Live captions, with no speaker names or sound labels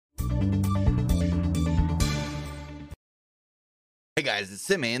Hey guys, it's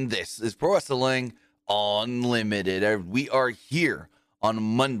Sim, and this is Pro Wrestling Unlimited. We are here on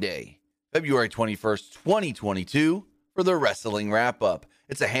Monday, February 21st, 2022, for the Wrestling Wrap-Up.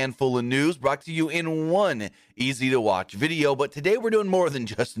 It's a handful of news brought to you in one easy-to-watch video, but today we're doing more than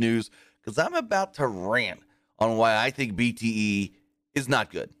just news, because I'm about to rant on why I think BTE is not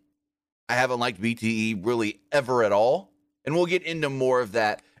good. I haven't liked BTE really ever at all, and we'll get into more of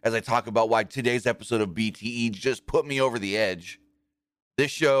that as I talk about why today's episode of BTE just put me over the edge. This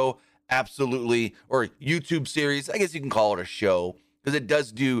show, absolutely, or YouTube series, I guess you can call it a show, because it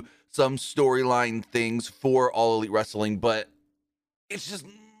does do some storyline things for All Elite Wrestling, but it's just,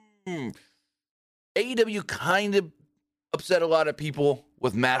 AEW kind of upset a lot of people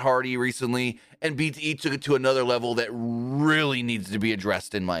with Matt Hardy recently, and BTE took it to another level that really needs to be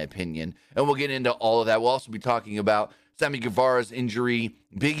addressed, in my opinion. And we'll get into all of that. We'll also be talking about Sammy Guevara's injury,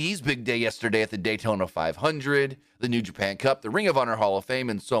 Big E's big day yesterday at the Daytona 500, the New Japan Cup, the Ring of Honor Hall of Fame,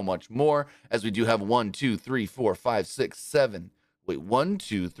 and so much more, as we do have 7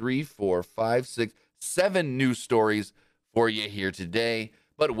 news stories for you here today.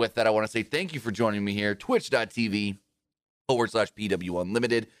 But with that, I want to say thank you for joining me here. Twitch.tv/PW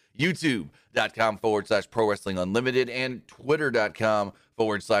Unlimited, YouTube.com/Pro Wrestling Unlimited, and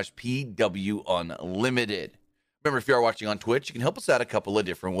Twitter.com/PW Unlimited. Remember, if you are watching on Twitch, you can help us out a couple of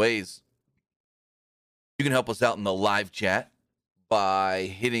different ways. You can help us out in the live chat by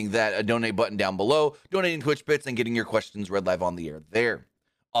hitting that donate button down below, donating Twitch bits, and getting your questions read live on the air there.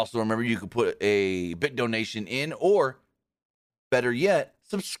 Also, remember, you can put a bit donation in, or better yet,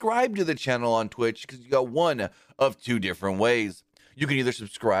 subscribe to the channel on Twitch, because you got one of two different ways. You can either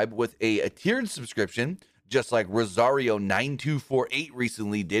subscribe with a tiered subscription, just like Rosario9248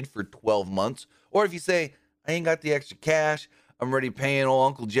 recently did for 12 months, or if you say, I ain't got the extra cash, I'm already paying old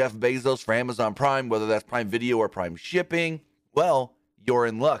Uncle Jeff Bezos for Amazon Prime, whether that's Prime Video or Prime Shipping, well, you're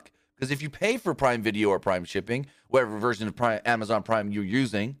in luck. Because if you pay for Prime Video or Prime Shipping, whatever version of Amazon Prime you're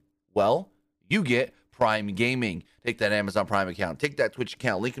using, well, you get Prime Gaming. Take that Amazon Prime account, take that Twitch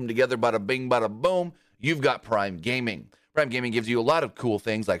account, link them together, bada bing, bada boom, you've got Prime Gaming. Prime Gaming gives you a lot of cool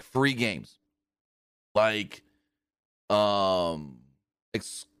things like free games, like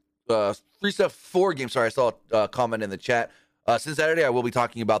free stuff for games. Sorry, I saw a comment in the chat. Since Saturday, I will be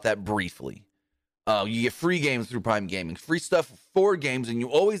talking about that briefly. You get free games through Prime Gaming, free stuff for games, and you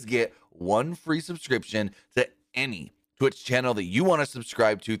always get one free subscription to any Twitch channel that you want to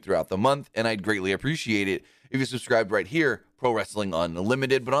subscribe to throughout the month, and I'd greatly appreciate it if you subscribed right here, Pro Wrestling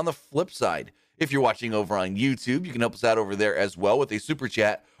Unlimited. But on the flip side, if you're watching over on YouTube, you can help us out over there as well with a super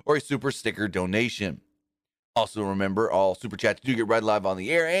chat or a super sticker donation. Also, remember, all super chats do get read live on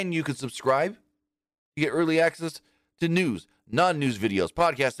the air, and you can subscribe. You get early access to news, non-news videos,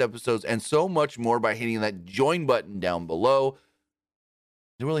 podcast episodes, and so much more by hitting that join button down below.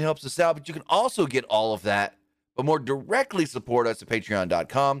 It really helps us out, but you can also get all of that, but more directly support us at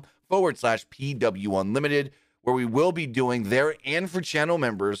patreon.com/PW Unlimited, where we will be doing there and for channel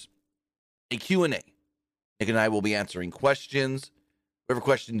members a Q&A. Nick and I will be answering questions, whatever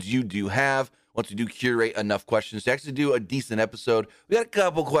questions you do have. Once we do curate enough questions to actually do a decent episode. We got a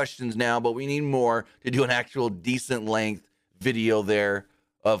couple questions now, but we need more to do an actual decent length video there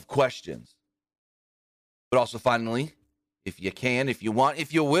of questions. But also, finally, if you can, if you want,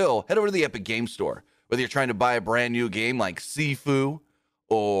 if you will, head over to the Epic Game Store. Whether you're trying to buy a brand new game like Sifu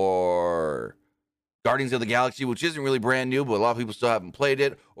or Guardians of the Galaxy, which isn't really brand new, but a lot of people still haven't played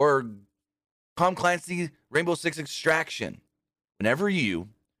it, or Tom Clancy Rainbow Six Extraction. Whenever you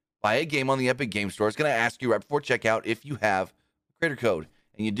buy a game on the Epic Game Store, it's going to ask you right before checkout if you have a creator code,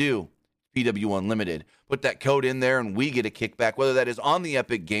 and you do. PW Unlimited. Put that code in there, and we get a kickback, whether that is on the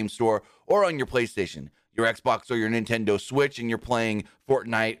Epic Game Store or on your PlayStation, your Xbox, or your Nintendo Switch, and you're playing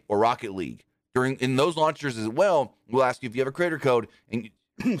Fortnite or Rocket League. In those launchers as well, we'll ask you if you have a creator code, and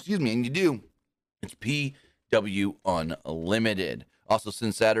excuse me, and you do. It's PW Unlimited. Also,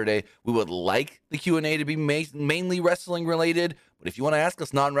 since Saturday, we would like the Q&A to be mainly wrestling related, but if you want to ask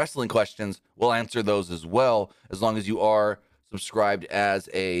us non-wrestling questions, we'll answer those as well, as long as you are subscribed as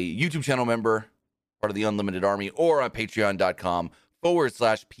a YouTube channel member, part of the Unlimited Army, or on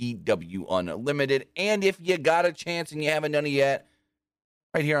patreon.com/PW Unlimited. And if you got a chance and you haven't done it yet,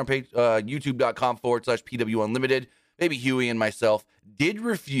 right here on youtube.com/PW Unlimited, Baby Huey and myself did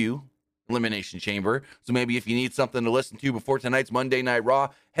review Elimination Chamber. So maybe if you need something to listen to before tonight's Monday Night Raw,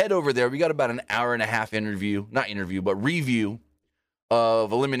 head over there. We got about an hour and a half review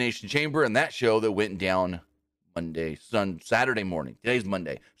of Elimination Chamber and that show that went down Saturday morning. Today's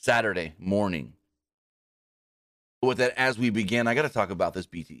Monday, Saturday morning. But with that, as we begin, I got to talk about this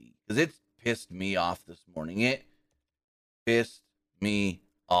BTE because it's pissed me off this morning. It pissed me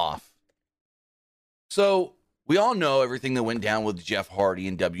off. So we all know everything that went down with Jeff Hardy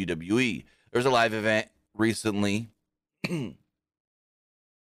in WWE. There was a live event recently. I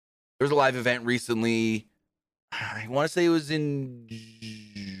want to say it was in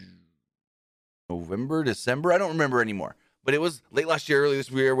November, December. I don't remember anymore. But it was late last year, early this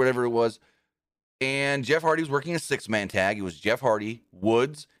year, whatever it was. And Jeff Hardy was working a 6-man tag. It was Jeff Hardy,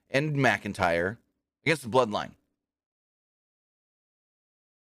 Woods, and McIntyre against the Bloodline.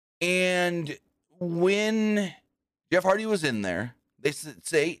 And when Jeff Hardy was in there, they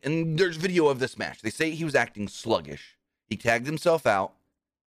say, and there's video of this match, they say he was acting sluggish. He tagged himself out,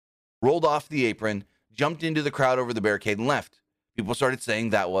 rolled off the apron, jumped into the crowd over the barricade, and left. People started saying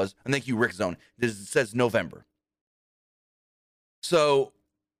that was, and thank you, Rick Zone. This says November. So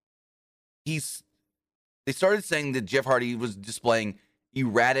they started saying that Jeff Hardy was displaying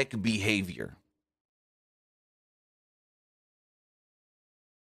erratic behavior.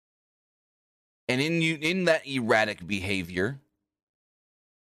 And in that erratic behavior,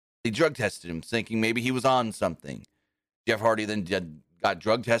 they drug tested him, thinking maybe he was on something. Jeff Hardy then got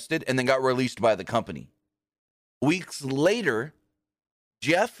drug tested and then got released by the company. Weeks later,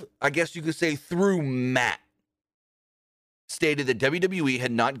 Jeff, I guess you could say through Matt, stated that WWE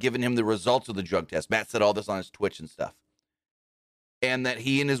had not given him the results of the drug test. Matt said all this on his Twitch and stuff. And that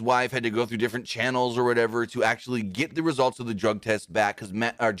he and his wife had to go through different channels or whatever to actually get the results of the drug test back because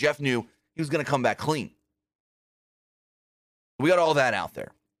Jeff knew he was going to come back clean. We got all that out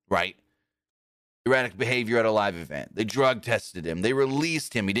there, right? Erratic behavior at a live event. They drug tested him. They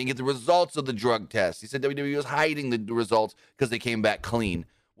released him. He didn't get the results of the drug test. He said WWE was hiding the results because they came back clean.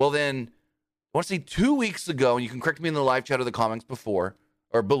 Well, then, I want to say 2 weeks ago, and you can correct me in the live chat or the comments before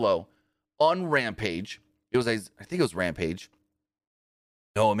or below, on Rampage, I think it was Rampage.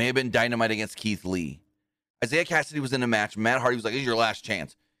 No, it may have been Dynamite against Keith Lee. Isaiah Cassidy was in a match. Matt Hardy was like, "This is your last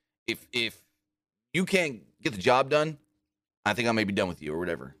chance. If you can't get the job done, I think I may be done with you," or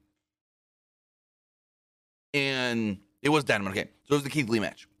whatever. And it was Dynamite. Okay, so it was the Keith Lee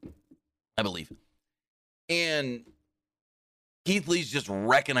match, I believe. And Keith Lee's just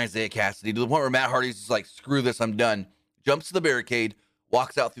wrecking Isaiah Cassidy to the point where Matt Hardy's just like, "Screw this, I'm done." Jumps to the barricade,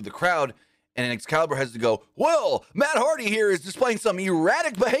 walks out through the crowd, and Excalibur has to go, "Well, Matt Hardy here is displaying some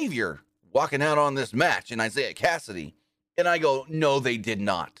erratic behavior, walking out on this match," and Isaiah Cassidy. And I go, "No, they did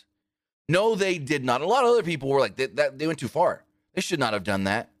not. No, they did not." A lot of other people were like, they went too far. They should not have done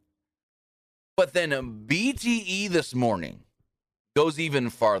that. But then BTE this morning goes even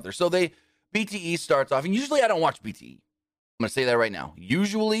farther. So BTE starts off, and usually I don't watch BTE. I'm going to say that right now.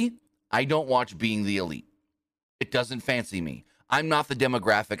 Usually I don't watch Being the Elite. It doesn't fancy me. I'm not the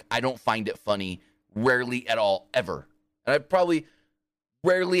demographic. I don't find it funny. Rarely at all, ever. And I probably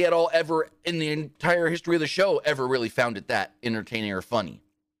rarely at all, ever in the entire history of the show ever really found it that entertaining or funny.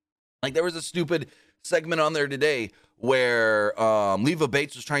 Like there was a stupid segment on there today where Leva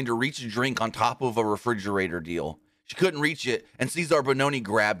Bates was trying to reach a drink on top of a refrigerator deal. She couldn't reach it, and Cesar Bononi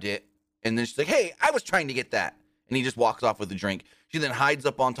grabbed it, and then she's like, "Hey, I was trying to get that." And he just walks off with the drink. She then hides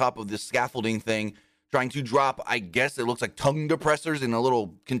up on top of this scaffolding thing, trying to drop, I guess it looks like tongue depressors in a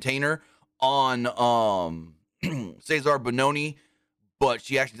little container on Cesar Bononi, but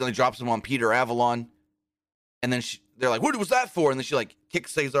she accidentally drops them on Peter Avalon. And then they're like, "What was that for?" And then she like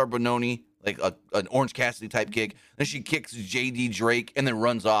kicks Cesar Bononi, like an Orange Cassidy type kick. Then she kicks JD Drake and then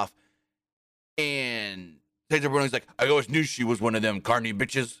runs off. And Cesar Bononi's like, "I always knew she was one of them carny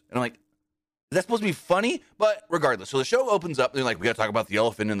bitches." And I'm like, is that supposed to be funny? But regardless, so the show opens up and they're like, "We got to talk about the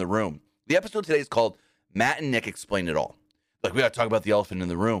elephant in the room." The episode today is called Matt and Nick Explain It All. Like, "We got to talk about the elephant in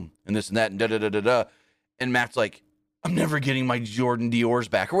the room and this and that and da-da-da-da-da." And Matt's like, "I'm never getting my Jordan Dior's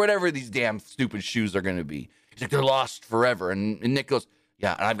back," or whatever these damn stupid shoes are going to be. He's like, "They're lost forever." And Nick goes,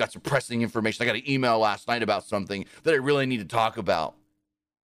 "Yeah, and I've got some pressing information. I got an email last night about something that I really need to talk about.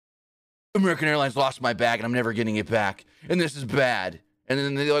 American Airlines lost my bag and I'm never getting it back. And this is bad." And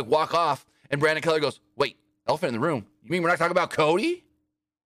then they like walk off and Brandon Keller goes, "Wait, elephant in the room? You mean we're not talking about Cody?"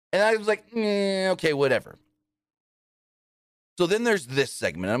 And I was like, okay, whatever. So then there's this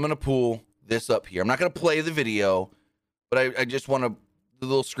segment. I'm going to pull this up here. I'm not going to play the video, but I just want to the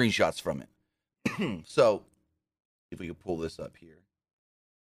little screenshots from it. So if we could pull this up here.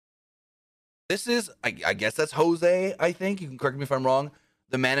 This is, I guess that's Jose, I think. You can correct me if I'm wrong.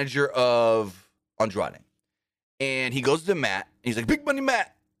 The manager of Andrade. And he goes to Matt. And he's like, "Big Money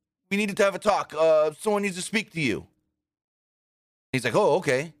Matt, we needed to have a talk. Someone needs to speak to you." He's like, "Oh,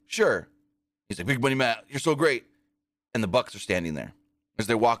 okay, sure." He's like, "Big Money Matt, you're so great." And the Bucks are standing there as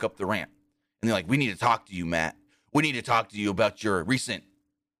they walk up the ramp. And they're like, "We need to talk to you, Matt. We need to talk to you about your recent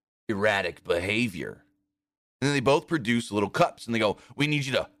erratic behavior." And then they both produce little cups and they go, we need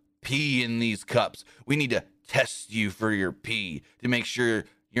you to pee in these cups. We need to test you for your pee to make sure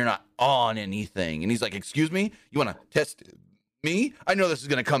you're not on anything. And he's like, excuse me? You want to test me? I know this is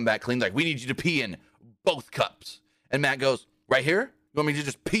going to come back clean. Like, we need you to pee in both cups. And Matt goes, right here? You want me to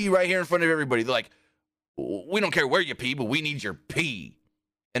just pee right here in front of everybody? They're like, we don't care where you pee, but we need your pee.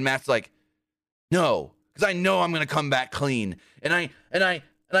 And Matt's like, no, because I know I'm going to come back clean. And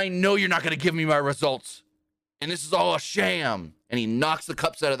I know you're not going to give me my results. And this is all a sham. And he knocks the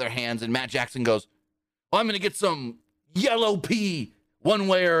cups out of their hands. And Matt Jackson goes, well, I'm going to get some yellow pee one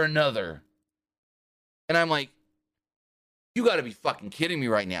way or another. And I'm like, you got to be fucking kidding me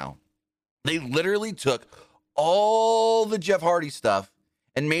right now. They literally took all the Jeff Hardy stuff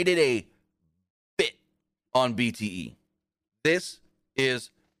and made it a bit on BTE. This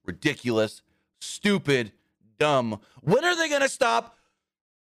is ridiculous, stupid, dumb. When are they going to stop?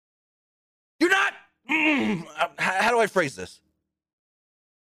 You're not. How do I phrase this?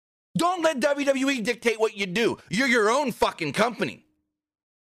 Don't let WWE dictate what you do. You're your own fucking company.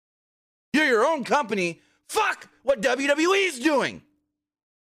 You're your own company. Fuck what WWE's doing.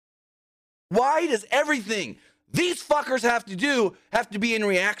 Why does everything these fuckers have to do have to be in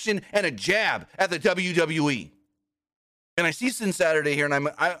reaction and a jab at the WWE? And I see Sin Saturday here, and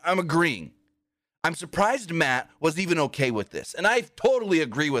I'm agreeing. I'm surprised Matt was even okay with this, and I totally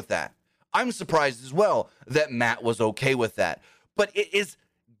agree with that. I'm surprised as well that Matt was okay with that. But it is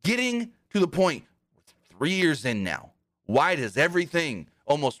getting to the point, 3 years in now, why does everything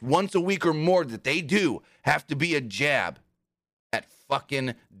almost once a week or more that they do have to be a jab at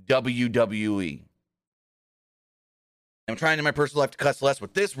fucking WWE? I'm trying in my personal life to cuss less,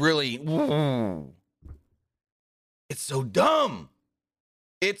 but this really, it's so dumb.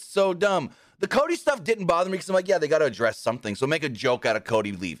 It's so dumb. The Cody stuff didn't bother me because I'm like, yeah, they got to address something. So make a joke out of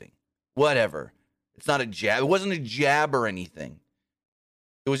Cody leaving. Whatever. It's not a jab. It wasn't a jab or anything.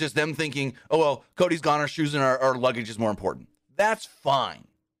 It was just them thinking, oh, well, Cody's gone, our shoes and our luggage is more important. That's fine.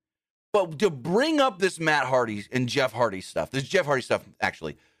 But to bring up this Matt Hardy and Jeff Hardy stuff, this Jeff Hardy stuff,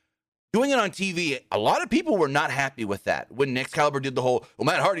 actually, doing it on TV, a lot of people were not happy with that. When Excalibur did the whole, well,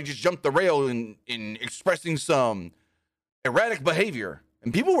 Matt Hardy just jumped the rail in expressing some erratic behavior.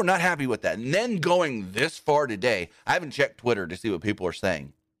 And people were not happy with that. And then going this far today, I haven't checked Twitter to see what people are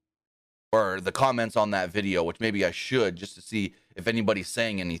saying. Or the comments on that video, which maybe I should, just to see if anybody's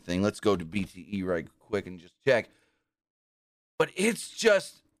saying anything. Let's go to BTE right quick and just check. But it's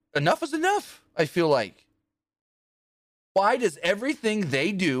just, enough is enough, I feel like. Why does everything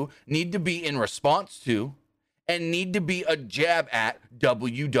they do need to be in response to and need to be a jab at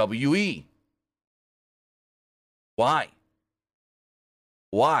WWE? Why?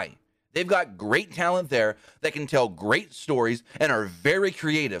 Why? They've got great talent there that can tell great stories and are very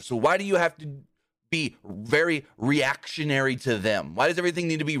creative. So why do you have to be very reactionary to them? Why does everything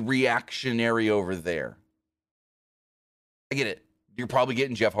need to be reactionary over there? I get it. You're probably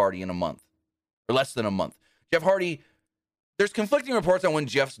getting Jeff Hardy in a month or less than a month. Jeff Hardy, there's conflicting reports on when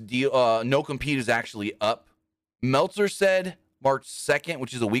Jeff's deal, no compete is actually up. Meltzer said March 2nd,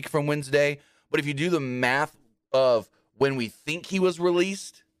 which is a week from Wednesday. But if you do the math of when we think he was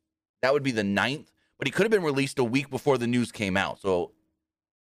released, that would be the 9th, but he could have been released a week before the news came out. So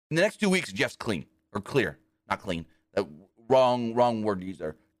in the next 2 weeks, Jeff's clean or clear, not clean. Wrong word used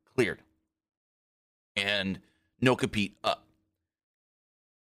there. Cleared. And no compete up.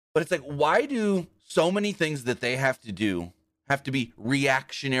 But it's like, why do so many things that they have to do have to be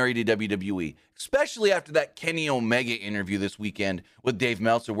reactionary to WWE? Especially after that Kenny Omega interview this weekend with Dave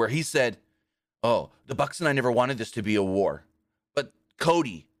Meltzer, where he said, oh, the Bucks and I never wanted this to be a war. But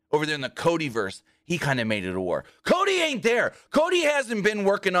Cody, over there in the Codyverse, he kind of made it a war. Cody ain't there. Cody hasn't been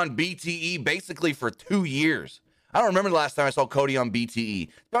working on BTE basically for 2 years. I don't remember the last time I saw Cody on BTE.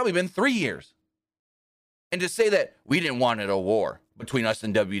 It's probably been 3 years. And to say that we didn't want it a war between us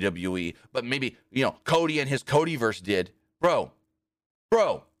and WWE, but maybe, Cody and his Codyverse did. Bro.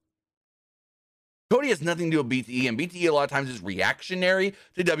 Cody has nothing to do with BTE, and BTE a lot of times is reactionary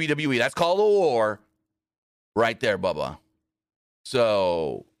to WWE. That's called a war right there, Bubba.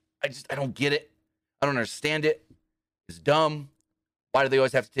 So I don't get it. I don't understand it. It's dumb. Why do they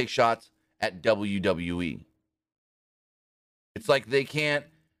always have to take shots at WWE? It's like they can't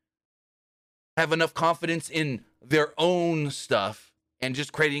have enough confidence in their own stuff and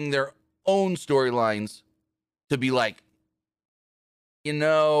just creating their own storylines to be like, we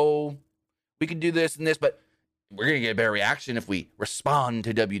can do this and this, but we're going to get a better reaction if we respond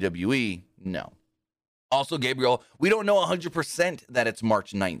to WWE. No. Also, Gabriel, we don't know 100% that it's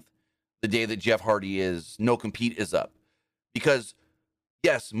March 9th, the day that Jeff Hardy no compete is up. Because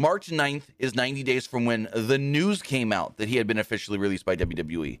Yes, March 9th is 90 days from when the news came out that he had been officially released by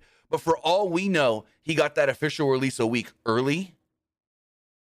WWE. But for all we know, he got that official release a week early.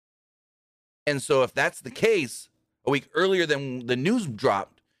 And so if that's the case, a week earlier than the news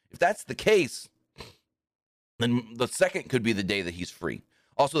dropped, if that's the case, then the second could be the day that he's free.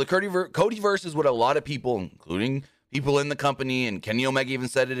 Also, the Codyverse is what a lot of people, including people in the company, and Kenny Omega even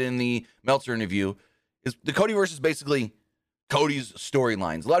said it in the Meltzer interview, is the Codyverse is basically Cody's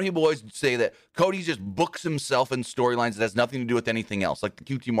storylines. A lot of people always say that Cody just books himself in storylines that has nothing to do with anything else, like the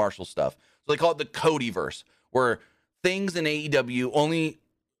QT Marshall stuff. So they call it the Codyverse, where things in AEW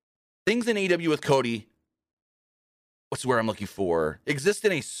with Cody, what's the word I'm looking for, exist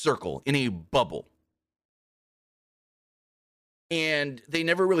in a circle, in a bubble. And they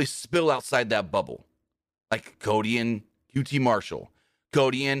never really spill outside that bubble. Like Cody and QT Marshall,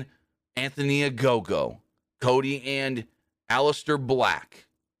 Cody and Anthony Ogogo, Cody and Aleister Black.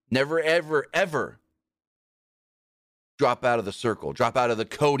 Never, ever, ever drop out of the circle, drop out of the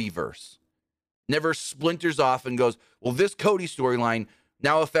Codyverse. Never splinters off and goes, well, this Cody storyline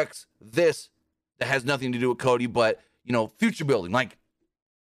now affects this that has nothing to do with Cody, but, future building. Like,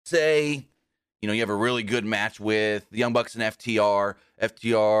 say, you have a really good match with the Young Bucks and FTR.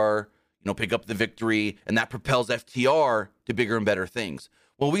 FTR, pick up the victory, and that propels FTR to bigger and better things.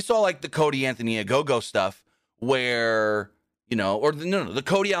 Well, we saw like the Cody Anthony Ogogo stuff where, the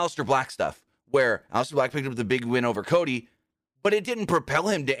Cody Aleister Black stuff where Aleister Black picked up the big win over Cody, but it didn't propel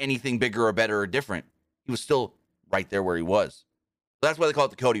him to anything bigger or better or different. He was still right there where he was. So that's why they call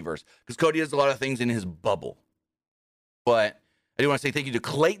it the Codyverse, because Cody does a lot of things in his bubble. But I do want to say thank you to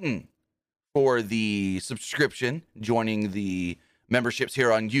Clayton for the subscription, joining the memberships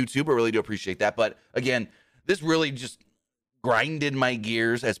here on YouTube. I really do appreciate that. But again, this really just grinded my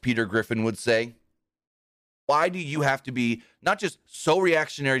gears, as Peter Griffin would say. Why do you have to be not just so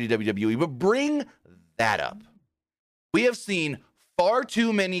reactionary to WWE, but bring that up? We have seen far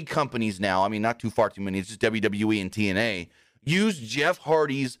too many companies now, not too far too many, it's just WWE and TNA, use Jeff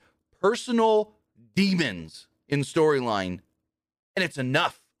Hardy's personal demons in storyline, and it's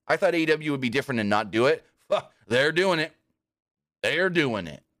enough. I thought AEW would be different and not do it. They're doing it. They're doing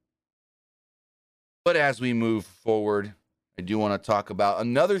it. But as we move forward, I do want to talk about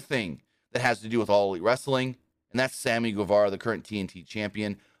another thing that has to do with All Elite Wrestling, and that's Sammy Guevara, the current TNT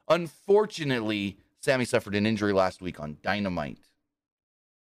champion. Unfortunately, Sammy suffered an injury last week on Dynamite.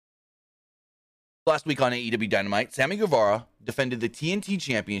 Last week on AEW Dynamite, Sammy Guevara defended the TNT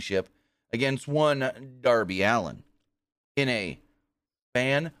championship against one Darby Allin in a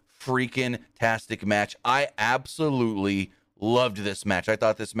fan-freaking-tastic match. I absolutely loved this match. I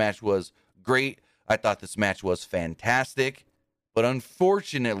thought this match was great. I thought this match was fantastic. But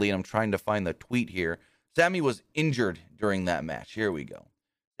unfortunately, and I'm trying to find the tweet here, Sammy was injured during that match. Here we go.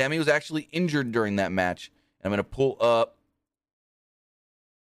 Sammy was actually injured during that match. And I'm going to pull up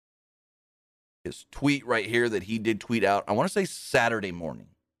his tweet right here that he did tweet out, I want to say Saturday morning.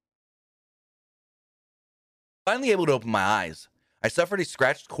 Finally able to open my eyes. I suffered a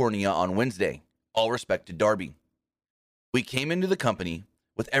scratched cornea on Wednesday. All respect to Darby. We came into the company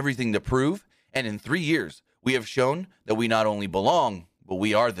with everything to prove, and in 3 years, we have shown that we not only belong, but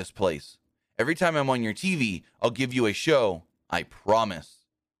we are this place. Every time I'm on your TV, I'll give you a show, I promise.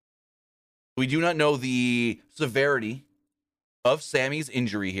 We do not know the severity of Sammy's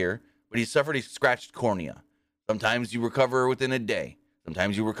injury here, but he suffered a scratched cornea. Sometimes you recover within a day.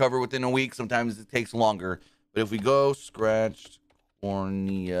 Sometimes you recover within a week. Sometimes it takes longer. But if we go scratched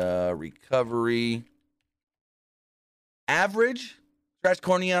cornea recovery, average scratched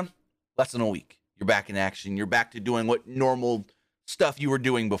cornea, less than a week. You're back in action. You're back to doing what normal stuff you were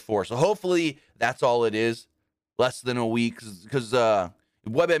doing before. So hopefully that's all it is. Less than a week, because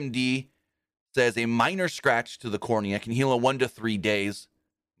WebMD says a minor scratch to the cornea can heal in 1 to 3 days,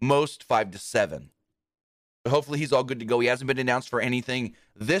 most 5 to 7. But hopefully he's all good to go. He hasn't been announced for anything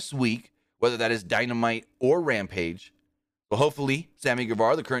this week, whether that is Dynamite or Rampage. So hopefully Sammy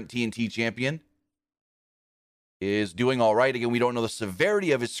Guevara, the current TNT champion, is doing all right. Again, we don't know the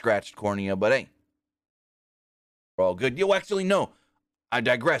severity of his scratched cornea, but hey, we're all good. Yo, actually, no. I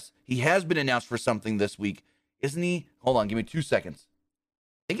digress. He has been announced for something this week, isn't he? Hold on, give me 2 seconds.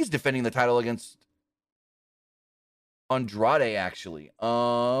 I think he's defending the title against Andrade, actually.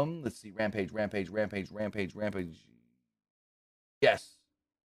 Let's see. Rampage. Yes.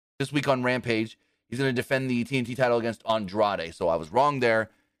 This week on Rampage, he's going to defend the TNT title against Andrade. So I was wrong there.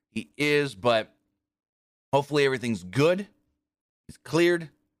 He is, but hopefully everything's good. He's cleared,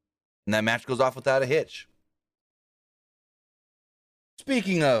 and that match goes off without a hitch.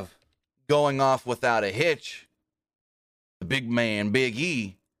 Speaking of going off without a hitch, the big man, Big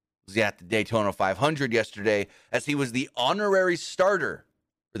E, was at the Daytona 500 yesterday as he was the honorary starter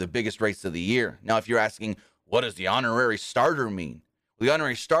for the biggest race of the year. Now, if you're asking, what does the honorary starter mean? Well, the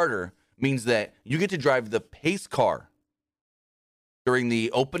honorary starter means that you get to drive the pace car during the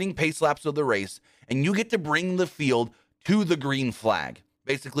opening pace laps of the race, and you get to bring the field to the green flag.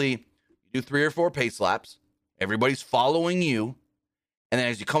 Basically, you do 3 or 4 pace laps, everybody's following you, and then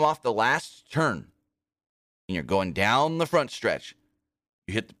as you come off the last turn, and you're going down the front stretch,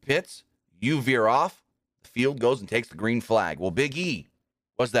 you hit the pits, you veer off, the field goes and takes the green flag. Well, Big E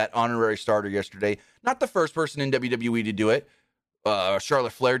was that honorary starter yesterday. Not the first person in WWE to do it.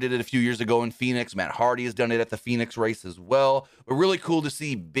 Charlotte Flair did it a few years ago in Phoenix. Matt Hardy has done it at the Phoenix race as well. But really cool to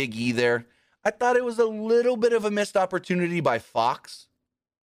see Big E there. I thought it was a little bit of a missed opportunity by Fox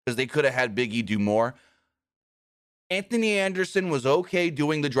because they could have had Big E do more. Anthony Anderson was okay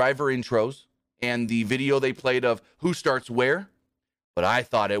doing the driver intros and the video they played of who starts where, but I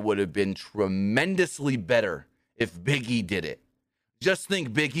thought it would have been tremendously better if Big E did it. Just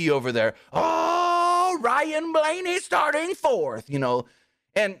think Big E over there. Oh, Ryan Blaney starting 4th, you know.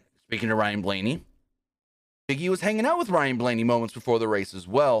 And speaking of Ryan Blaney, Big E was hanging out with Ryan Blaney moments before the race as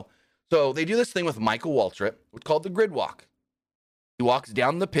well. So they do this thing with Michael Waltrip, what's called the grid walk. He walks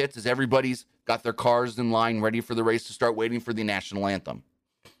down the pits as everybody's got their cars in line ready for the race to start, waiting for the national anthem.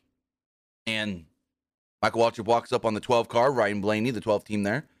 And Michael Waltrip walks up on the 12 car, Ryan Blaney, the 12 team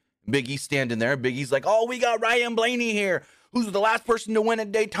there. Big E standing there. Big E's like, oh, we got Ryan Blaney here, who's the last person to win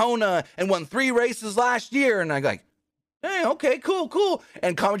at Daytona and won 3 races last year. And I'm like, hey, okay, cool.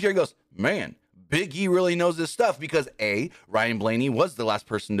 And commentary goes, man, Big E really knows this stuff because A, Ryan Blaney was the last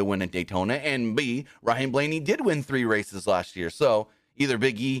person to win at Daytona, and B, Ryan Blaney did win 3 races last year. So either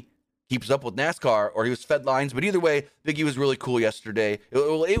Big E keeps up with NASCAR or he was fed lines. But either way, Big E was really cool yesterday.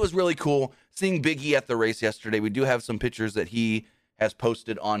 It was really cool seeing Big E at the race yesterday. We do have some pictures that he has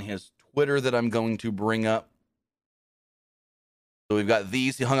posted on his Twitter that I'm going to bring up. So we've got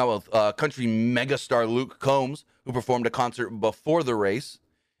these. He hung out with country megastar Luke Combs, who performed a concert before the race.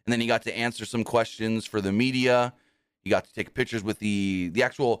 And then he got to answer some questions for the media. He got to take pictures with the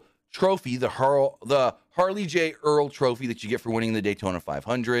actual trophy, the Harley J. Earl trophy that you get for winning the Daytona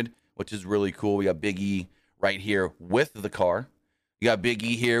 500, which is really cool. We got Big E right here with the car. You got Big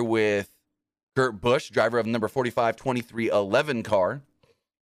E here with Kurt Busch, driver of number 452311 car.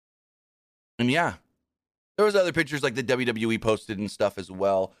 And yeah, there was other pictures like the WWE posted and stuff as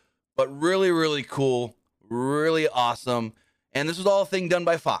well. But really, really cool. Really awesome. And this was all a thing done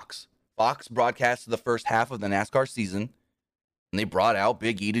by Fox. Fox broadcasted the first half of the NASCAR season, and they brought out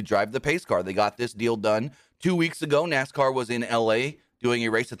Big E to drive the pace car. They got this deal done 2 weeks ago. NASCAR was in L.A. doing a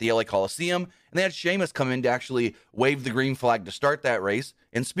race at the LA Coliseum, and they had Sheamus come in to actually wave the green flag to start that race.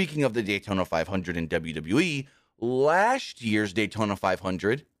 And speaking of the Daytona 500 in WWE, last year's Daytona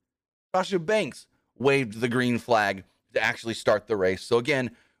 500, Sasha Banks waved the green flag to actually start the race. So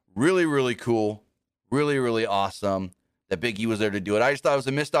again, really, really cool, really, really awesome that Big E was there to do it. I just thought it was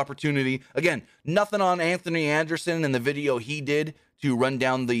a missed opportunity. Again, nothing on Anthony Anderson and the video he did to run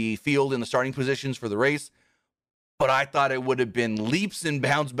down the field in the starting positions for the race. But I thought it would have been leaps and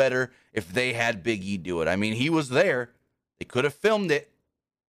bounds better if they had Big E do it. I mean, he was there. They could have filmed it.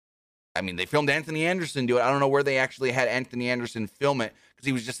 I mean, they filmed Anthony Anderson do it. I don't know where they actually had Anthony Anderson film it because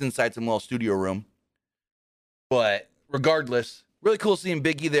he was just inside some little studio room. But regardless, really cool seeing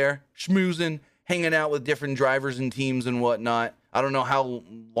Big E there, schmoozing, hanging out with different drivers and teams and whatnot. I don't know how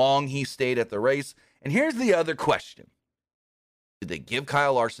long he stayed at the race. And here's the other question. Did they give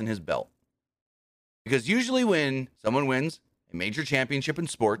Kyle Larson his belt? Because usually when someone wins a major championship in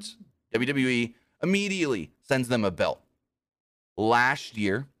sports, WWE immediately sends them a belt. Last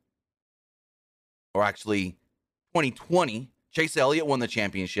year, or actually 2020, Chase Elliott won the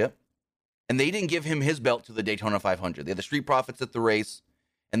championship, and they didn't give him his belt to the Daytona 500. They had the Street Profits at the race,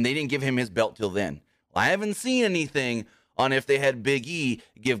 and they didn't give him his belt till then. Well, I haven't seen anything on if they had Big E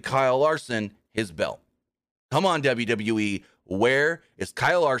give Kyle Larson his belt. Come on, WWE. Where is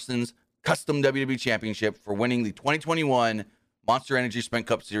Kyle Larson's custom WWE championship for winning the 2021 Monster Energy Sprint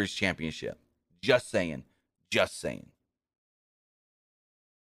Cup Series championship? Just saying. Just saying.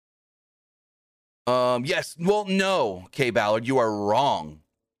 Yes. Well, no, Kay Ballard, you are wrong.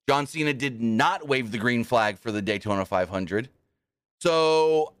 John Cena did not wave the green flag for the Daytona 500.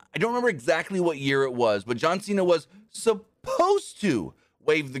 So I don't remember exactly what year it was, but John Cena was supposed to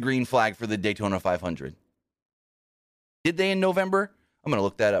wave the green flag for the Daytona 500. Did they in November? I'm going to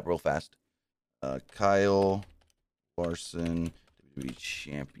look that up real fast. Kyle Larson WWE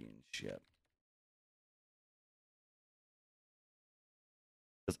Championship.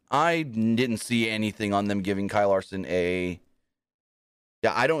 Because I didn't see anything on them giving Kyle Larson I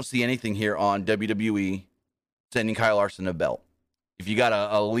don't see anything here on WWE sending Kyle Larson a belt. If you got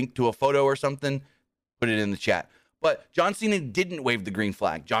a link to a photo or something, put it in the chat. But John Cena didn't wave the green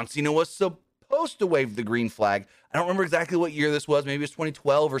flag. John Cena was supposed to wave the green flag. I don't remember exactly what year this was. Maybe it was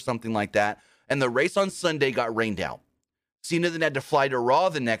 2012 or something like that. And the race on Sunday got rained out. Cena then had to fly to Raw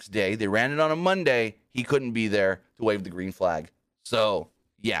the next day. They ran it on a Monday. He couldn't be there to wave the green flag. So,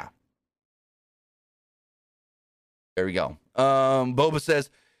 yeah. There we go. Boba says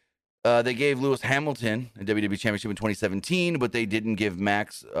they gave Lewis Hamilton a WWE Championship in 2017, but they didn't give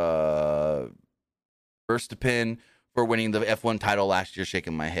Max Verstappen for winning the F1 title last year.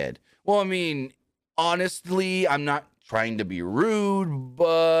 Shaking my head. Well, I mean, honestly, I'm not trying to be rude,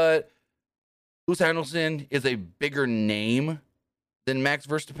 but Lewis Hamilton is a bigger name than Max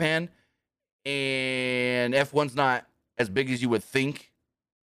Verstappen, and F1's not as big as you would think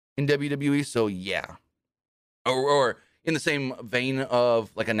in WWE, so yeah. Or in the same vein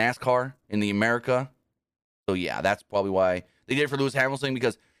of like a NASCAR in the America. So yeah, that's probably why they did it for Lewis Hamilton,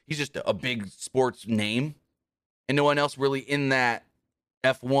 because he's just a big sports name, and no one else really in that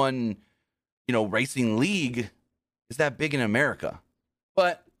F1, racing league is that big in America.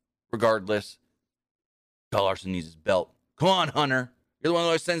 But regardless, Kyle Larson needs his belt. Come on, Hunter. You're the one who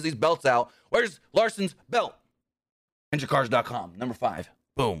always sends these belts out. Where's Larson's belt? EngineCars.com, number 5.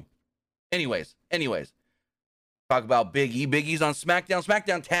 Boom. Anyways. Talk about Big E. Big E's on SmackDown.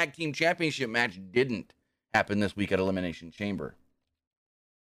 SmackDown Tag Team Championship match didn't happen this week at Elimination Chamber.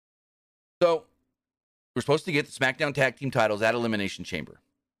 So, we're supposed to get the SmackDown Tag Team titles at Elimination Chamber.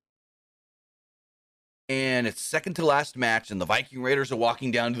 And it's second to last match, and the Viking Raiders are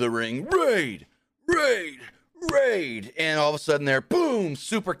walking down to the ring. Raid! And all of a sudden they're, boom,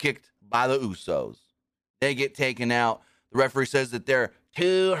 super kicked by the Usos. They get taken out. The referee says that they're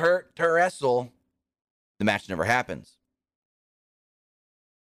too hurt to wrestle. The match never happens.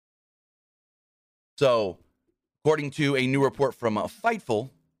 So, according to a new report from Fightful,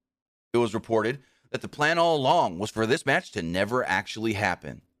 it was reported that the plan all along was for this match to never actually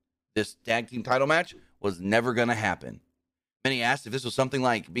happen. This tag team title match was never going to happen. Many asked if this was something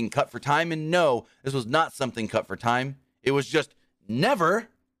like being cut for time, and no, this was not something cut for time. It was just never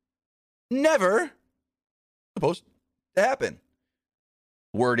supposed to happen.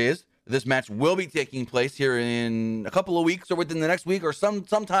 Word is, this match will be taking place here in a couple of weeks or within the next week or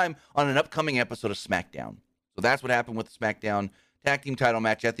sometime on an upcoming episode of SmackDown. So that's what happened with the SmackDown Tag Team title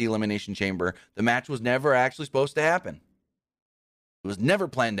match at the Elimination Chamber. The match was never actually supposed to happen. It was never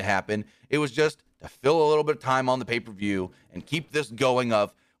planned to happen. It was just to fill a little bit of time on the pay-per-view and keep this going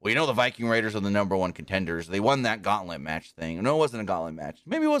of, well, the Viking Raiders are the number one contenders. They won that gauntlet match thing. No, it wasn't a gauntlet match.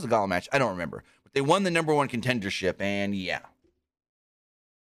 Maybe it was a gauntlet match. I don't remember. But they won the number one contendership, and yeah.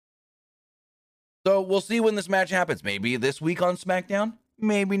 So we'll see when this match happens. Maybe this week on SmackDown.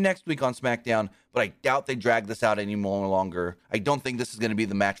 Maybe next week on SmackDown. But I doubt they drag this out any more longer. I don't think this is going to be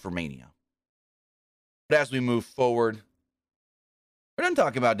the match for Mania. But as we move forward, we're done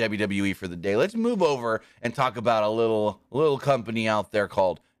talking about WWE for the day. Let's move over and talk about a little company out there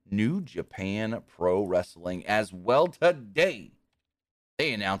called New Japan Pro Wrestling as well today.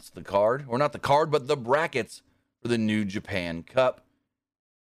 They announced the card, or not the card, but the brackets for the New Japan Cup.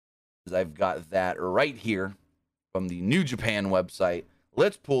 I've got that right here from the New Japan website.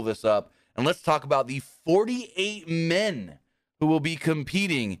 Let's pull this up and let's talk about the 48 men who will be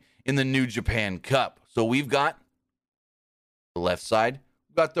competing in the New Japan Cup. So we've got the left side,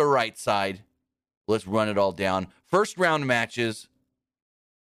 we've got the right side. Let's run it all down. First round matches.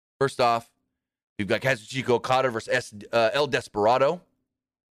 First off, we've got Kazuchika Okada versus El Desperado.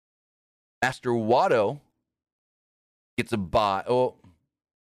 Master Wato gets a bye. Oh,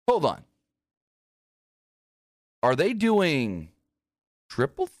 hold on. Are they doing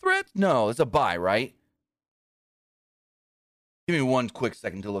triple threat? No, it's a bye, right? Give me one quick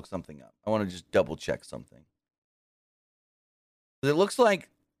second to look something up. I want to just double check something. It looks like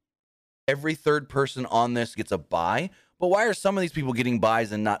every third person on this gets a bye, but why are some of these people getting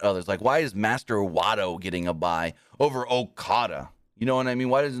buys and not others? Like, why is Master Wato getting a bye over Okada? You know what I mean?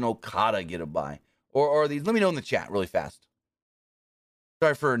 Why doesn't Okada get a bye? Or are these? Let me know in the chat really fast.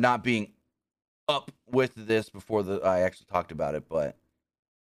 Sorry for not being up with this before I actually talked about it, but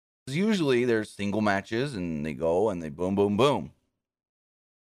usually there's single matches and they go and they boom, boom, boom.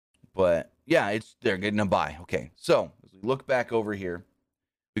 But yeah, they're getting a bye. Okay, so as we look back over here,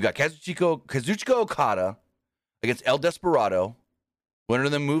 we got Kazuchika Okada against El Desperado. Winner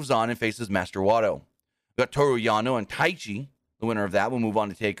of them moves on and faces Master Wato. We got Toru Yano and Taichi. The winner of that will move on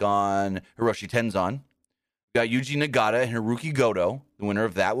to take on Hiroshi Tenzan. We got Yuji Nagata and Haruki Goto. The winner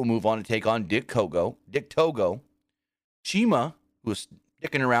of that will move on to take on Dick Togo. Shima, who was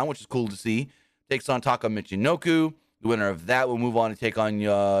sticking around, which is cool to see, takes on Taka Michinoku. The winner of that will move on to take on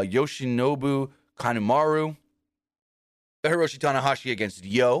Yoshinobu Kanemaru. Hiroshi Tanahashi against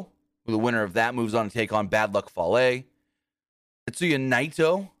Yo. The winner of that moves on to take on Bad Luck Fale. Tetsuya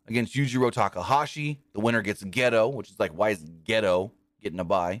Naito against Yujiro Takahashi. The winner gets Geto, which is like, why is Geto getting a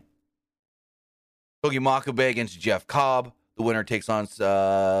bye? Togi Makabe against Jeff Cobb. The winner takes on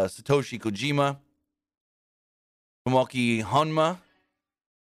Satoshi Kojima. Tomoki Honma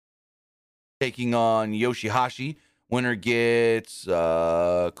taking on Yoshihashi. Winner gets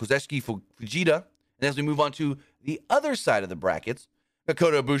Kozeski Fujita. And as we move on to the other side of the brackets,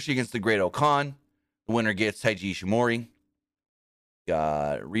 Kota Ibushi against the Great Okan. The winner gets Taiji Ishimori.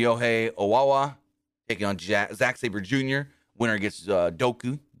 Got Ryohei Owawa taking on Zack Sabre Jr. Winner gets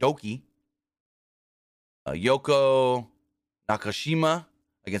Doki. Yoko Nakashima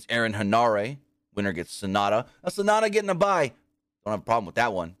against Aaron Hanare. Winner gets Sonata. Now, Sonata getting a bye. Don't have a problem with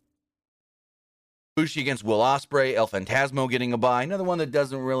that one. Bushi against Will Ospreay. El Phantasmo getting a bye. Another one that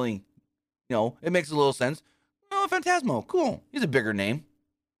doesn't really, it makes a little sense. El Phantasmo, cool. He's a bigger name.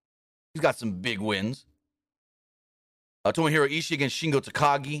 He's got some big wins. Tomohiro Ishii against Shingo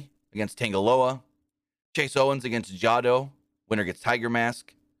Takagi against Tangaloa. Chase Owens against Jado. Winner gets Tiger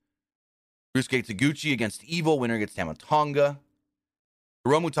Mask. Ryusuke Taguchi against Evil. Winner gets Tamatonga.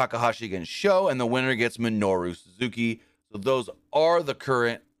 Hiromu Takahashi against Sho. And the winner gets Minoru Suzuki. So those are the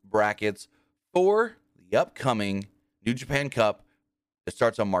current brackets for the upcoming New Japan Cup that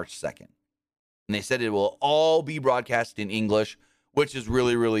starts on March 2nd. And they said it will all be broadcast in English, which is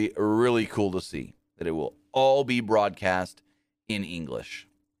really, really, really cool to see. That it will all be broadcast in English.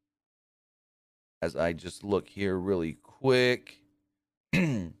 As I just look here really quick.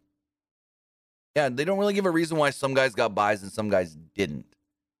 Yeah, they don't really give a reason why some guys got buys and some guys didn't.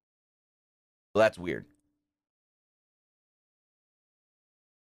 So that's weird.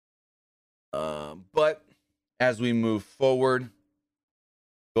 But as we move forward,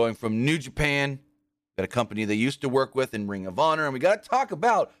 going from New Japan, got a company they used to work with in Ring of Honor, and we got to talk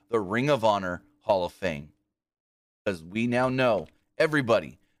about the Ring of Honor Hall of Fame. Because we now know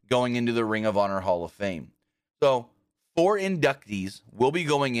everybody going into the Ring of Honor Hall of Fame. So 4 inductees will be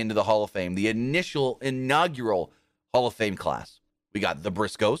going into the Hall of Fame, the inaugural Hall of Fame class. We got the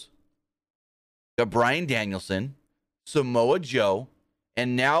Briscoes, we got Bryan Danielson, Samoa Joe,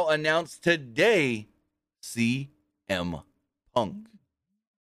 and now announced today, CM Punk.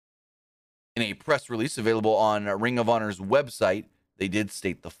 In a press release available on Ring of Honor's website, they did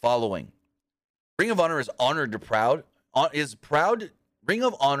state the following. Ring of Honor is proud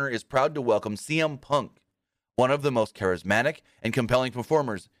to welcome CM Punk, one of the most charismatic and compelling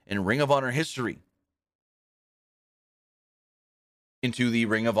performers in Ring of Honor history, into the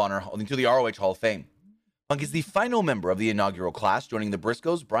ROH Hall of Fame. Punk is the final member of the inaugural class, joining the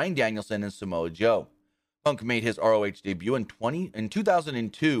Briscoes, Bryan Danielson, and Samoa Joe. Punk made his ROH debut in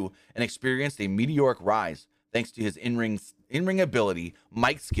 2002 and experienced a meteoric rise thanks to his in-ring ability,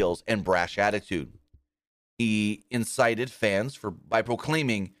 mic skills, and brash attitude. He incited fans by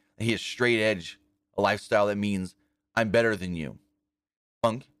proclaiming that he is straight edge, a lifestyle that means I'm better than you.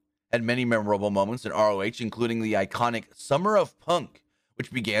 Punk had many memorable moments in ROH, including the iconic Summer of Punk,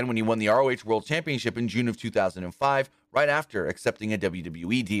 which began when he won the ROH World Championship in June of 2005, right after accepting a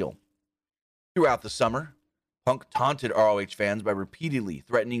WWE deal. Throughout the summer, Punk taunted ROH fans by repeatedly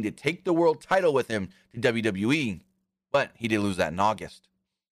threatening to take the world title with him to WWE, but he did lose that in August.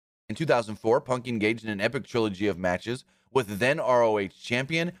 In 2004, Punk engaged in an epic trilogy of matches with then ROH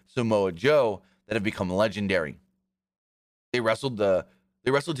champion Samoa Joe that have become legendary. They wrestled to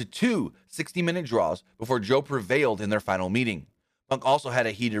 2 60-minute draws before Joe prevailed in their final meeting. Punk also had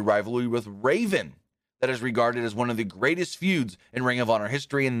a heated rivalry with Raven that is regarded as one of the greatest feuds in Ring of Honor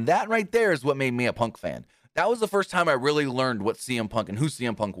history, and that right there is what made me a Punk fan. That was the first time I really learned what CM Punk and who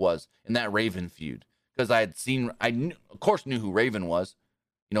CM Punk was in that Raven feud, because I of course knew who Raven was.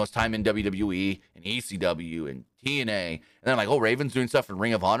 His time in WWE and ECW and TNA, and then I'm like, oh, Raven's doing stuff in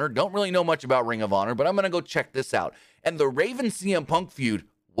Ring of Honor. Don't really know much about Ring of Honor, but I'm gonna go check this out. And the Raven CM Punk feud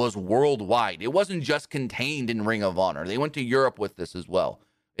was worldwide. It wasn't just contained in Ring of Honor. They went to Europe with this as well,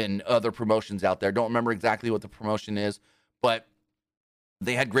 and other promotions out there. Don't remember exactly what the promotion is, but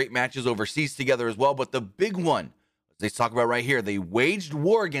they had great matches overseas together as well. But the big one, they talk about right here, they waged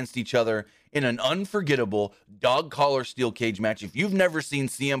war against each other in an unforgettable dog collar steel cage match. If you've never seen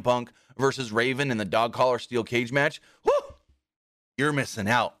CM Punk versus Raven in the dog collar steel cage match, whoo, you're missing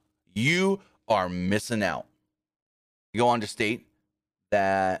out. You are missing out. You go on to state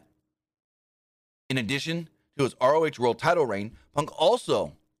that in addition To his ROH World title reign, Punk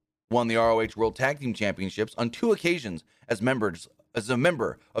also won the ROH World Tag Team Championships on 2 occasions as a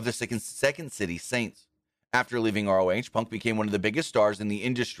member of the Second City Saints. After leaving ROH, Punk became one of the biggest stars in the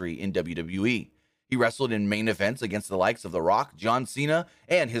industry in WWE. He wrestled in main events against the likes of The Rock, John Cena,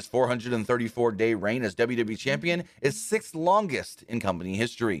 and his 434-day reign as WWE Champion is 6th longest in company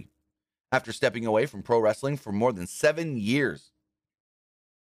history. After stepping away from pro wrestling for more than 7 years,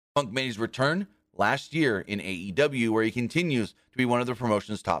 Punk made his return last year in AEW, where he continues to be one of the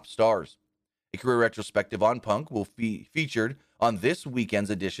promotion's top stars. A career retrospective on Punk will be featured on this weekend's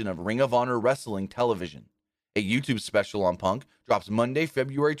edition of Ring of Honor Wrestling Television. A YouTube special on Punk drops Monday,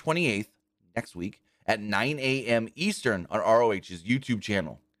 February 28th, next week, at 9 a.m. Eastern on ROH's YouTube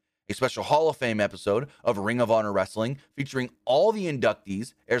channel. A special Hall of Fame episode of Ring of Honor Wrestling featuring all the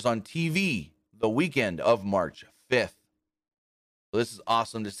inductees airs on TV the weekend of March 5th. So this is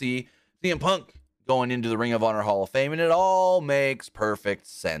awesome to see CM Punk going into the Ring of Honor Hall of Fame, and it all makes perfect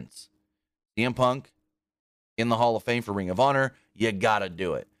sense. CM Punk in the Hall of Fame for Ring of Honor, you gotta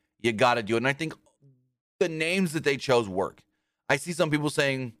do it. You gotta do it. And I think the names that they chose work. I see some people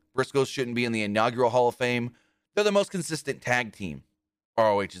saying Briscoes shouldn't be in the inaugural Hall of Fame. They're the most consistent tag team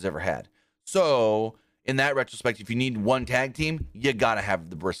ROH has ever had. So, in that retrospect, if you need one tag team, you gotta have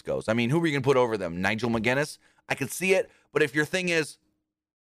the Briscoes. I mean, who are you gonna put over them? Nigel McGuinness? I could see it, but if your thing is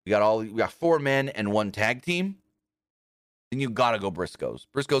we got 4 men and 1 tag team, then you gotta go Briscoes.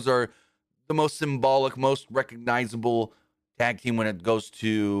 Briscoes are the most symbolic, most recognizable tag team when it goes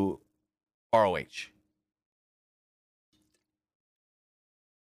to ROH.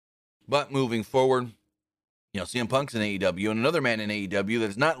 But moving forward, CM Punk's in AEW, and another man in AEW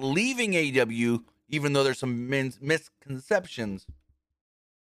that's not leaving AEW, even though there's some misconceptions.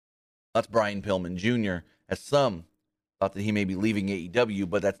 That's Brian Pillman Jr., as some thought that he may be leaving AEW,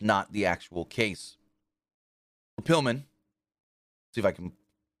 but that's not the actual case. Pillman, see if I can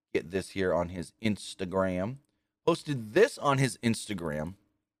get this here on his Instagram, posted this on his Instagram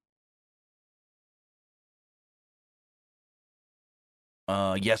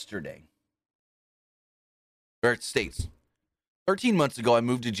yesterday, where it states, 13 months ago, I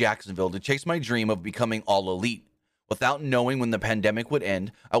moved to Jacksonville to chase my dream of becoming all elite. Without knowing when the pandemic would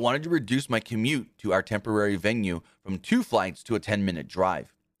end, I wanted to reduce my commute to our temporary venue from 2 flights to a 10-minute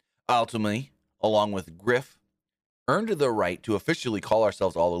drive. I ultimately, along with Griff, earned the right to officially call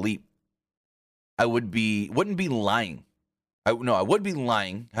ourselves all elite. I wouldn't be lying. I would be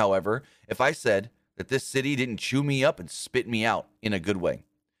lying, however, if I said that this city didn't chew me up and spit me out in a good way.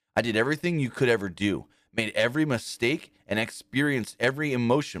 I did everything you could ever do, made every mistake, and experienced every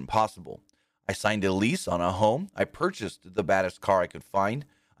emotion possible. I signed a lease on a home. I purchased the baddest car I could find.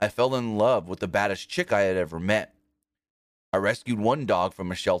 I fell in love with the baddest chick I had ever met. I rescued 1 dog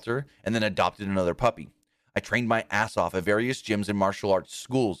from a shelter and then adopted another puppy. I trained my ass off at various gyms and martial arts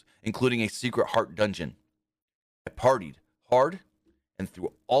schools, including a secret heart dungeon. I partied hard, and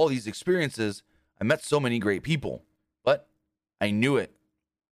through all these experiences, I met so many great people. But I knew it.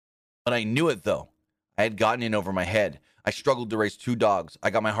 Though. I had gotten in over my head. I struggled to raise 2 dogs.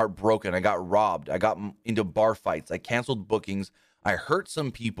 I got my heart broken. I got robbed. I got into bar fights. I canceled bookings. I hurt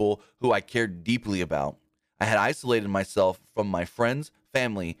some people who I cared deeply about. I had isolated myself from my friends,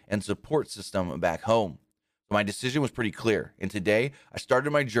 family, and support system back home. So my decision was pretty clear. And today, I started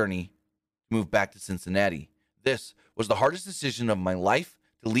my journey to move back to Cincinnati. This was the hardest decision of my life,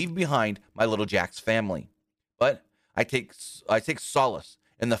 to leave behind my little Jack's family. But I take solace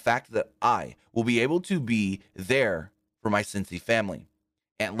in the fact that I will be able to be there for my Cincy family,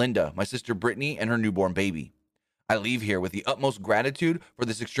 Aunt Linda, my sister Brittany, and her newborn baby. I leave here with the utmost gratitude for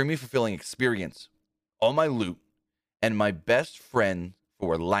this extremely fulfilling experience, all my loot, and my best friend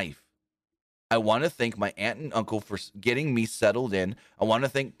for life. I want to thank my aunt and uncle for getting me settled in. I want to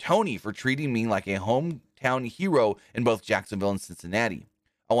thank Tony for treating me like a hometown hero in both Jacksonville and Cincinnati.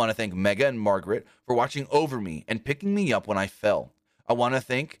 I want to thank Mega and Margaret for watching over me and picking me up when I fell. I want to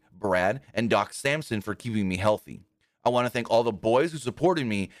thank Brad and Doc Sampson for keeping me healthy. I want to thank all the boys who supported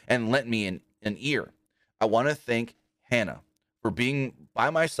me and lent me an ear. I want to thank Hannah for being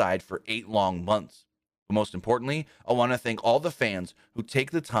by my side for 8 long months. But most importantly, I want to thank all the fans who take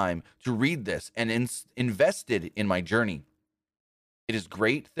the time to read this and invested in my journey. It is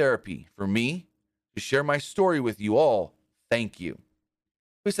great therapy for me to share my story with you all. Thank you.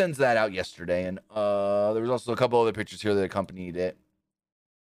 He sends that out yesterday, and there was also a couple other pictures here that accompanied it.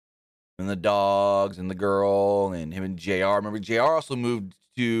 And the dogs and the girl and him and JR. Remember, JR also moved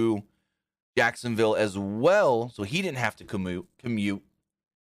to Jacksonville as well, so he didn't have to commute.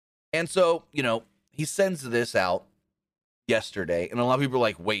 And so, he sends this out. yesterday, and a lot of people are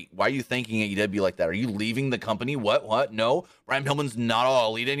like, wait, why are you thanking AEW like that? Are you leaving the company? What? No, Brian Pillman's not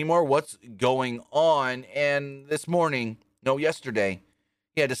All Elite anymore. What's going on? And this morning, no, yesterday,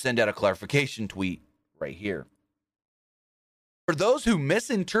 he had to send out a clarification tweet right here. For those who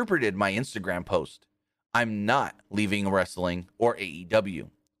misinterpreted my Instagram post, I'm not leaving wrestling or AEW.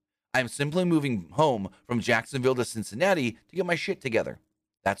 I'm simply moving home from Jacksonville to Cincinnati to get my shit together.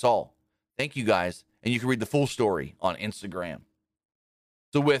 That's all. Thank you guys. And you can read the full story on Instagram.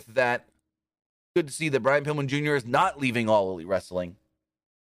 So with that, good to see that Brian Pillman Jr. is not leaving All Elite Wrestling.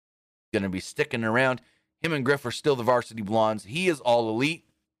 Going to be sticking around. Him and Griff are still the Varsity Blondes. He is All Elite.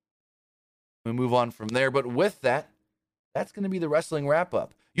 We move on from there. But with that, that's going to be the wrestling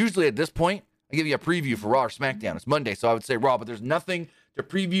wrap-up. Usually at this point, I give you a preview for Raw or SmackDown. It's Monday, so I would say Raw, but there's nothing to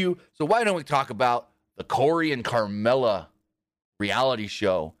preview. So why don't we talk about the Corey and Carmella reality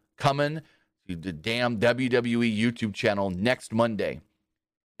show coming to the damn WWE YouTube channel next Monday.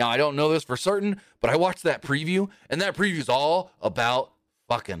 Now, I don't know this for certain, but I watched that preview, and that preview is all about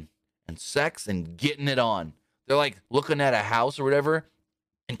fucking and sex and getting it on. They're like looking at a house or whatever,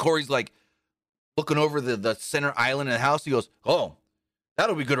 and Corey's like looking over the center island of the house. He goes, oh,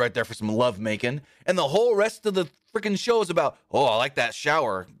 that'll be good right there for some love making. And the whole rest of the freaking show is about, oh, I like that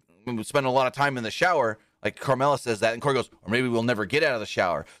shower. We spend a lot of time in the shower. Like Carmella says that, and Corey goes, or maybe we'll never get out of the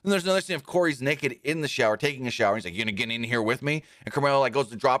shower. Then there's another scene of Corey's naked in the shower, taking a shower. He's like, you gonna get in here with me? And Carmella like goes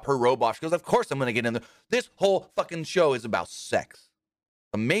to drop her robe off. She goes, of course I'm gonna get in there. This whole fucking show is about sex.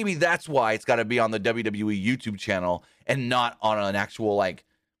 So maybe that's why it's got to be on the WWE YouTube channel and not on an actual like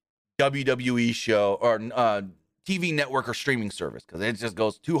WWE show or TV network or streaming service, because it just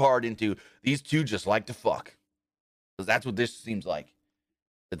goes too hard into these two just like to fuck. Because that's what this seems like.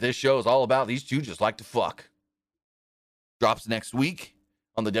 That this show is all about these two just like to fuck. Drops next week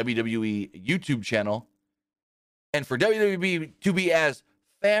on the WWE YouTube channel. And for WWE to be as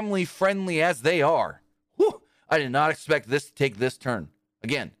family friendly as they are, whew, I did not expect this to take this turn.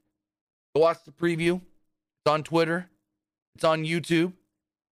 Again, go watch the preview. It's on Twitter. It's on YouTube.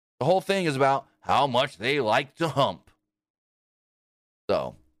 The whole thing is about how much they like to hump.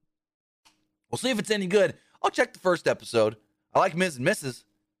 So, we'll see if it's any good. I'll check the first episode. I like Ms. and Mrs.,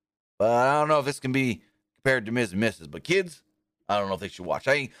 but I don't know if this can be compared to Ms. and Mrs. But kids, I don't know if they should watch.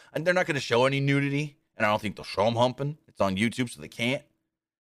 They're not going to show any nudity, and I don't think they'll show them humping. It's on YouTube, so they can't.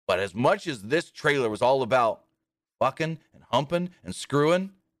 But as much as this trailer was all about fucking and humping and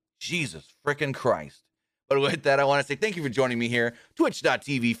screwing, Jesus freaking Christ. But with that, I want to say thank you for joining me here.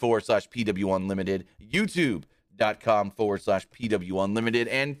 Twitch.tv/PW Unlimited, YouTube.com/PW Unlimited,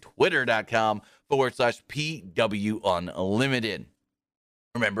 and Twitter.com/PW Unlimited.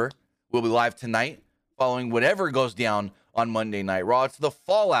 Remember, we'll be live tonight following whatever goes down on Monday Night Raw. It's the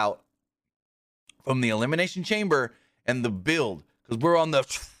fallout from the Elimination Chamber and the build, because we're on the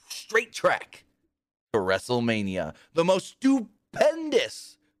straight track to WrestleMania, the most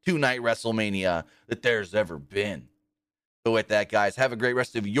stupendous two-night WrestleMania that there's ever been. So with that, guys, have a great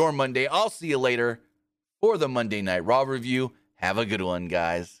rest of your Monday. I'll see you later for the Monday Night Raw review. Have a good one,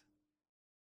 guys.